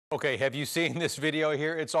Okay, have you seen this video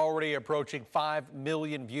here? It's already approaching 5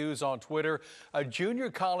 million views on Twitter. A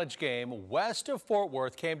junior college game west of Fort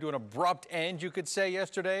Worth came to an abrupt end, you could say,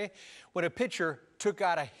 yesterday when a pitcher took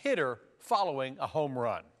out a hitter following a home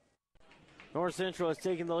run. North Central has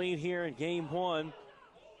taken the lead here in game one.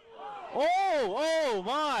 Oh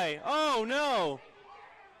my, oh no.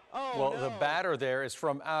 Oh, well, no. The batter there is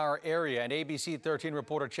from our area, and ABC 13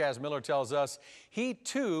 reporter Chaz Miller tells us he,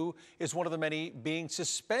 too, is one of the many being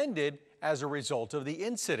suspended as a result of the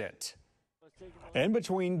incident. In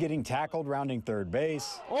between getting tackled rounding third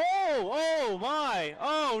base. Oh my,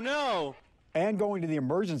 oh no. And going to the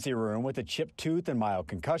emergency room with a chipped tooth and mild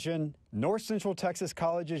concussion, North Central Texas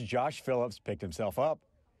College's Josh Phillips picked himself up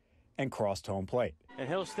and crossed home plate. And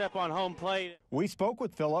he'll step on home plate. We spoke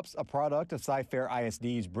with Phillips, a product of Cy-Fair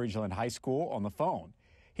ISD's Bridgeland High School, on the phone.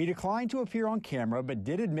 He declined to appear on camera, but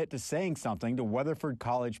did admit to saying something to Weatherford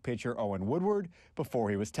College pitcher Owen Woodward before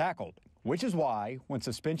he was tackled, which is why, when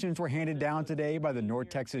suspensions were handed down today by the North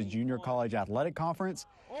Texas Junior College Athletic Conference,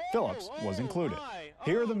 Phillips was included.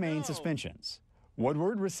 Here are the main suspensions.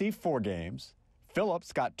 Woodward received 4 games.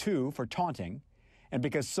 Phillips got 2 for taunting. And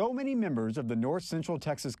because so many members of the North Central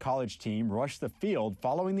Texas College team rushed the field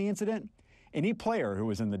following the incident, any player who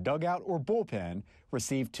was in the dugout or bullpen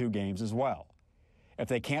received 2 games as well. If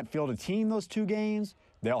they can't field a team those 2 games,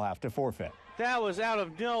 they'll have to forfeit. That was out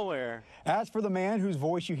of nowhere. As for the man whose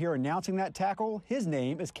voice you hear announcing that tackle, his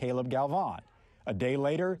name is Caleb Galvan. A day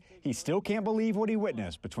later, he still can't believe what he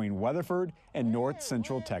witnessed between Weatherford and North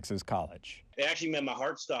Central Texas College. It actually made my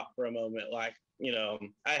heart stop for a moment. Like, you know,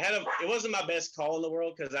 it wasn't my best call in the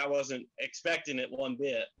world because I wasn't expecting it one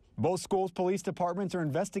bit. Both schools' police departments are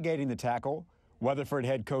investigating the tackle. Weatherford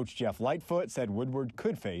head coach Jeff Lightfoot said Woodward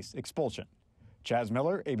could face expulsion. Chaz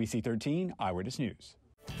Miller, ABC 13 Eyewitness News.